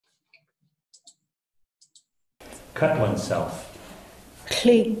Cut oneself.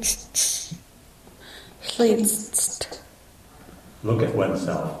 Schlitzt. Schlitzt. Look at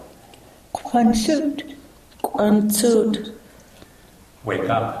oneself. Quanzut. Quanzut. Wake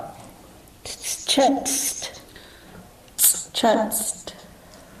up. Schätzt. Schätzt.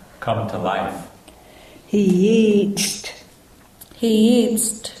 Come to life. Jetzt.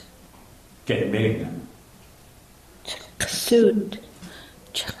 Jetzt. Get big. Chksut.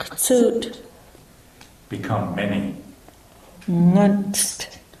 Chksut. Become many.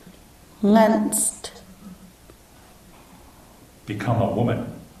 Nganzt. Nganzt. Become a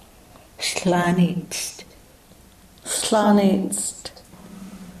woman. Schlanitzt. Schlanitzt.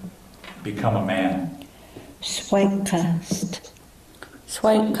 Become a man. Swipecast.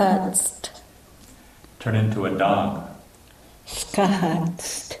 Swipecast. Turn into a dog.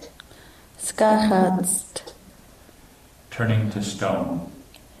 Skahatzt. Skahatzt. Turning to stone.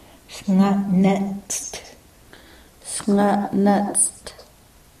 Snatnetzt. Snatnetzt.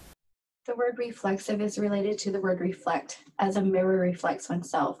 The word reflexive is related to the word reflect, as a mirror reflects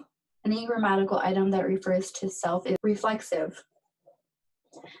oneself. Any grammatical item that refers to self is reflexive.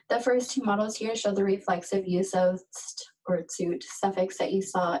 The first two models here show the reflexive use of st or tsut suffix that you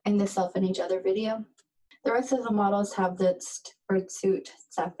saw in the self and each other video. The rest of the models have the st or tsut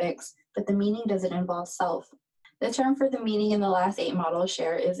suffix, but the meaning doesn't involve self. The term for the meaning in the last 8 models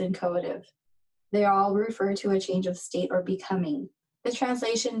share is inchoative. They all refer to a change of state or becoming. The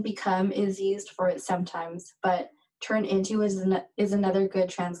translation become is used for it sometimes, but turn into is another good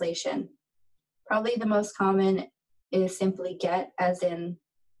translation. Probably the most common is simply get, as in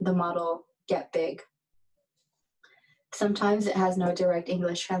the model get big. Sometimes it has no direct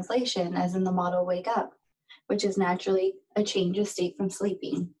English translation, as in the model wake up, which is naturally a change of state from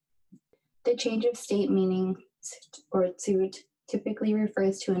sleeping. The change of state meaning or tsut typically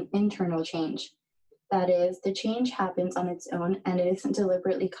refers to an internal change. That is, the change happens on its own and it isn't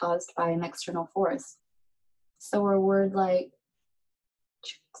deliberately caused by an external force. So a word like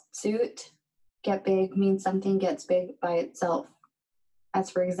tsut, get big, means something gets big by itself. As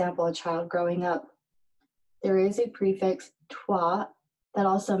for example, a child growing up. There is a prefix toi that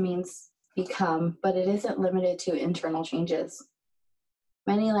also means become, but it isn't limited to internal changes.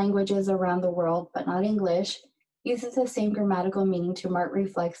 Many languages around the world, but not English, uses the same grammatical meaning to mark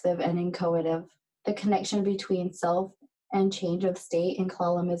reflexive and inchoative. The connection between self and change of state in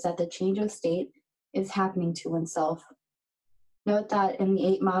column is that the change of state is happening to oneself. Note that in the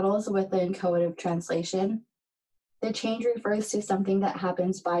 8 models with the inchoative translation, the change refers to something that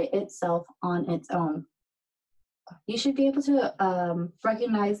happens by itself on its own. You should be able to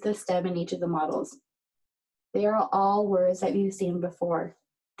recognize the stem in each of the models. They are all words that you've seen before.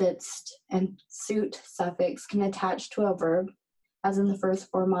 The st and tsut suffix can attach to a verb, as in the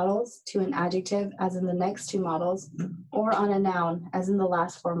first 4 models, to an adjective, as in the next 2 models, or on a noun, as in the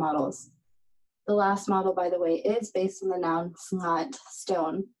last 4 models. The last model, by the way, is based on the noun sngat,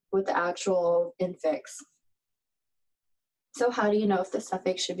 stone, with the actual infix. So how do you know if the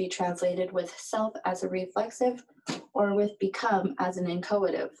suffix should be translated with self as a reflexive or with become as an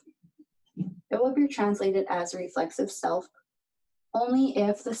inchoative? It will be translated as reflexive self only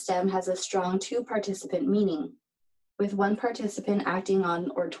if the stem has a strong 2-participant meaning, with one participant acting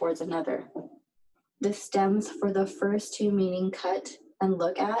on or towards another. The stems for the first 2 meaning cut and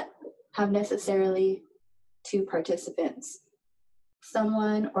look at have necessarily 2 participants.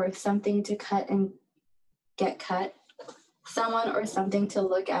 Someone or something to cut and get cut. Someone or something to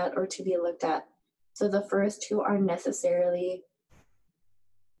look at or to be looked at. So the first 2 are necessarily.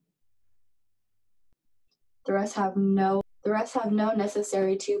 The rest have no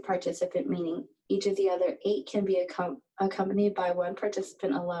necessary 2-participant meaning. Each of the other 8 can be accompanied by 1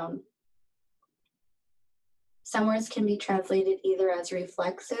 participant alone. Some words can be translated either as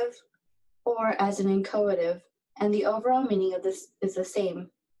reflexive or as an inchoative, and the overall meaning of this is the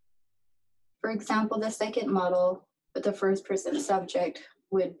same. For example, the second model with the first-person subject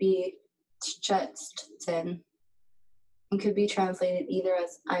would be chutsten, and could be translated either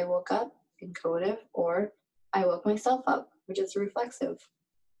as I woke up, inchoative, or I woke myself up, which is reflexive.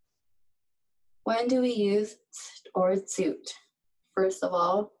 When do we use st or tsut? First of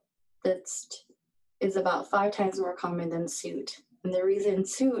all, the st is about 5 times more common than tsut. And the reason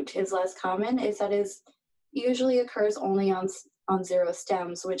tsut is less common is that it usually occurs only on 0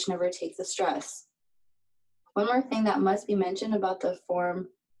 stems, which never take the stress. One more thing that must be mentioned about the form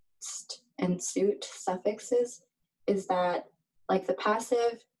st and tsut suffixes is that, like the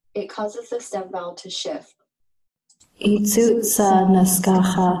passive, it causes the stem vowel to shift. Itsutsa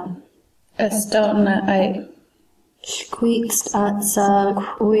naskaha. Estona ai. Squeakst atsa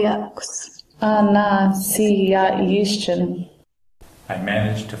kuyaks. Ana siya yishin. I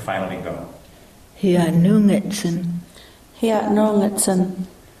managed to finally go. Hia nungetsen. Hia nungetsen.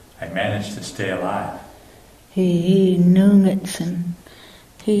 I managed to stay alive. He nungetsen.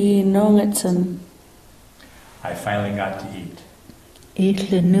 He nungetsen. I finally got to eat.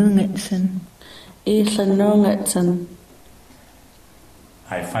 Isle nungetsen. Isle nungetsen.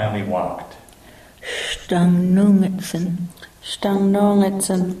 I finally walked. Stang nungetsen. Stang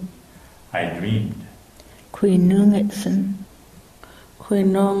nungetsen. I dreamed. Qui nungetsen. Qui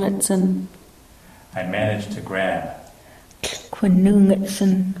nungetsen. I managed to grab. Qui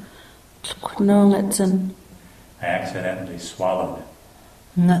nungetsen. Qui nungetsen. I accidentally swallowed.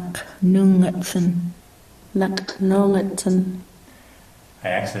 Ngak nungetsen. Nak nungetsen. I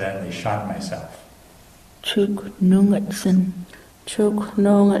accidentally shot myself. Chuk nungetsen. Chuk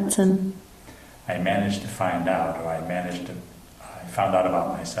nungetsen. I managed to find out, or I found out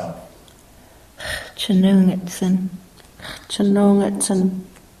about myself. Chenungetsen. Chenungetsen.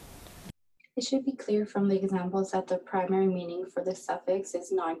 It should be clear from the examples that the primary meaning for the suffix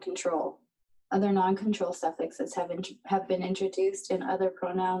is non-control. Other non-control suffixes have been introduced in other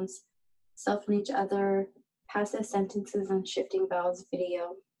pronouns, self and each other, passive sentences, and shifting vowels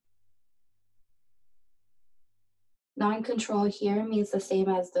video. Non-control here means the same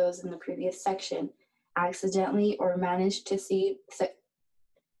as those in the previous section: accidentally, or managed to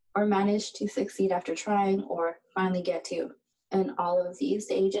succeed after trying, or finally get to. In all of these,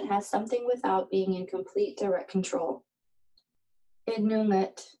 the agent has something without being in complete direct control.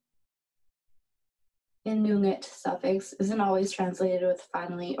 Innunget suffix isn't always translated with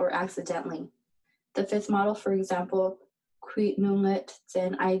finally or accidentally. The fifth model, for example, quitnunget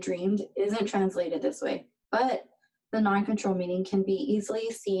then I dreamed, isn't translated this way, but the non-control meaning can be easily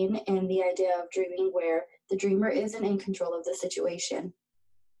seen in the idea of dreaming, where the dreamer isn't in control of the situation.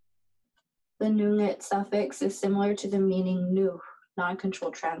 The nunget suffix is similar to the meaning nu,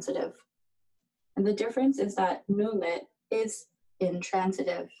 non-control transitive. And the difference is that nunget is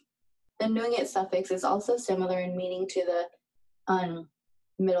intransitive. The nunget suffix is also similar in meaning to the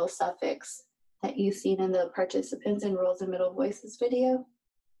middle suffix that you've seen in the participants in roles and middle voices video.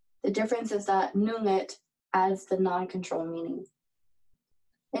 The difference is that nunget adds the non-control meaning.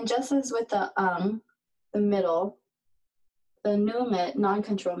 And just as with the middle, the nunget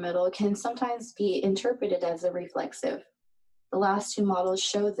non-control middle can sometimes be interpreted as a reflexive. The last two models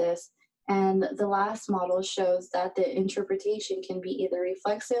show this, and the last model shows that the interpretation can be either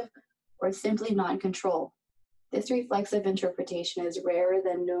reflexive or simply non-control. This reflexive interpretation is rarer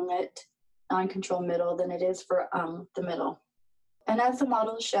than nunget non-control middle than it is for the middle. And as the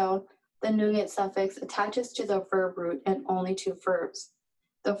models show, the nunget suffix attaches to the verb root and only to verbs.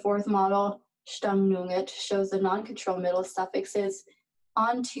 The fourth model, Stangnunget, shows the non-control middle suffixes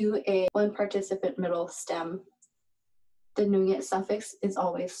onto a one participant middle stem. The nunget suffix is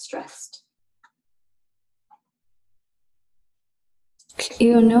always stressed.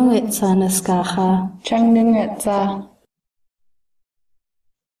 Iunungetsa naskaha. Changnungetsa.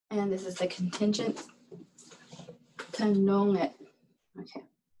 And this is the contingent tanonget. Okay.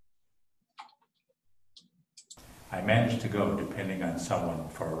 I managed to go depending on someone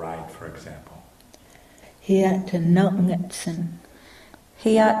for a ride, for example. Hia tenongetsen.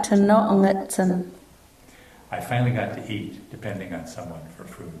 Hia tenongetsen. I finally got to eat depending on someone for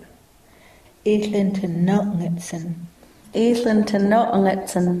food. Islen tenongetsen. Islen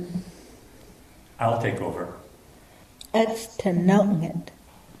tenongetsen. I'll take over. Ets tenonget.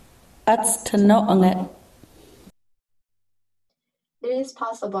 Ets tenonget. It is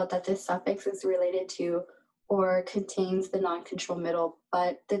possible that this suffix is related to or contains the non-control middle,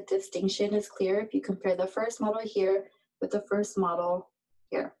 but the distinction is clear if you compare the first model here with the first model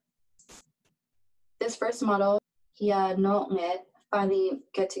here. This first model, hia nonget, finally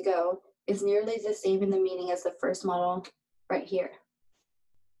get to go, is nearly the same in the meaning as the first model right here.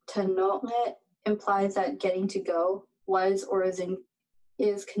 Tanonget implies that getting to go was or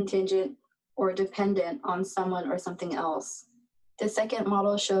is contingent or dependent on someone or something else. The second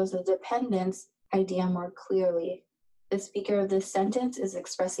model shows the dependence idea more clearly. The speaker of this sentence is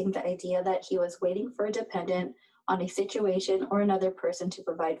expressing the idea that he was waiting for a dependent on a situation or another person to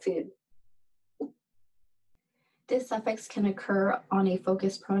provide food. This suffix can occur on a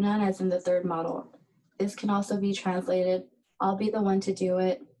focused pronoun as in the third model. This can also be translated, I'll be the one to do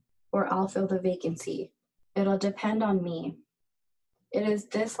it, or I'll fill the vacancy. It'll depend on me. It is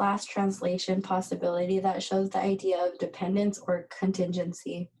this last translation possibility that shows the idea of dependence or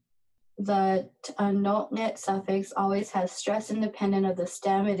contingency. The notnet suffix always has stress independent of the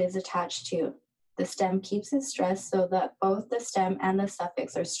stem it is attached to. The stem keeps its stress so that both the stem and the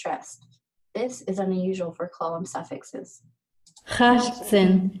suffix are stressed. This is unusual for column suffixes.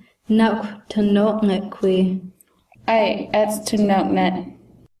 Chastin, nauk to notnet qui. Ai, ets to notnet.